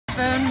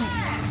phone.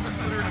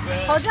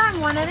 Hold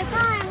on, one at a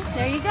time.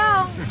 There you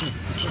go.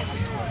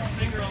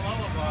 Sing her a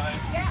lullaby.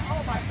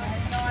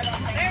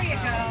 There you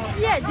go.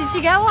 Yeah, did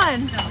she get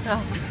one?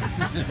 Oh.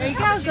 There you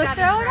go. Go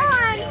throw it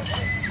on.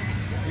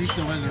 He's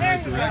still in the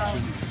right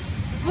direction.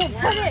 Well,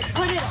 put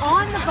it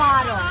on the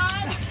bottle.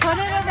 Put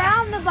it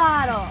around the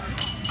bottle.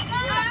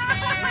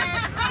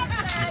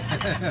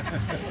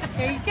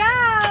 There you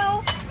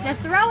go. Now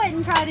throw it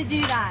and try to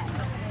do that.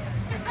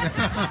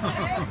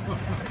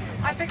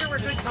 I figure we're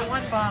good for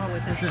one bottle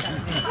with this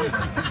stuff.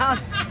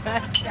 Sounds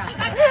good.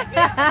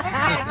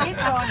 Keep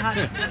going,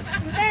 honey.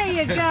 There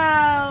you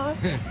go.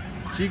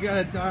 She got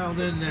it dialed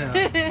in now.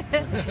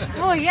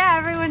 Well, yeah,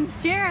 everyone's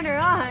cheering her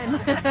on.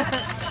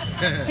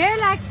 Here,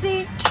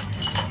 Lexi.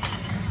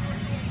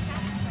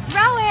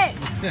 Throw it.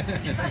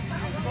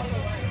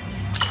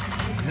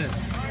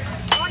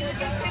 Oh, you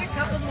can fit a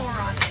couple more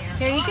on there.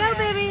 Here you go,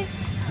 baby.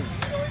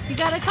 You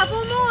got a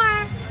couple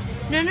more.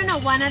 No,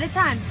 one at a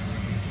time.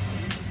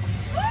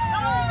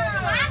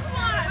 Last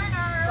one.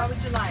 What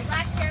would you like?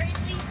 Black cherry,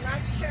 please.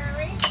 Black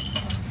cherry.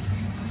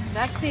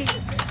 Lexi.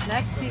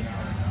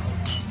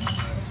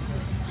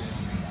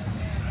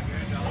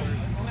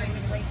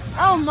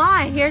 Oh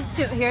my, here's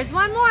two. Here's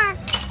one more.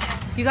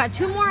 You got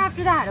two more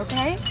after that,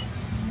 okay?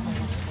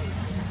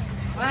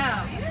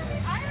 Wow.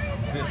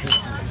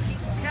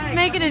 Just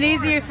making it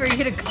easier for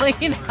you to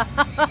clean up.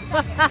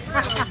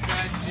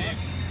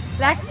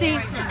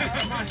 Lexi.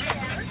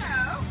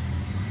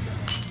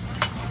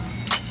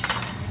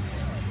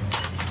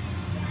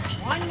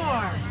 One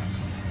more.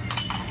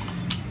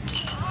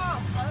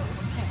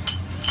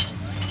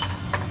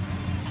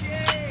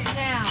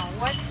 Now,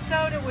 what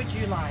soda would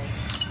you like?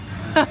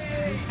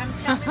 Come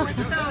tell me what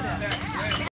soda.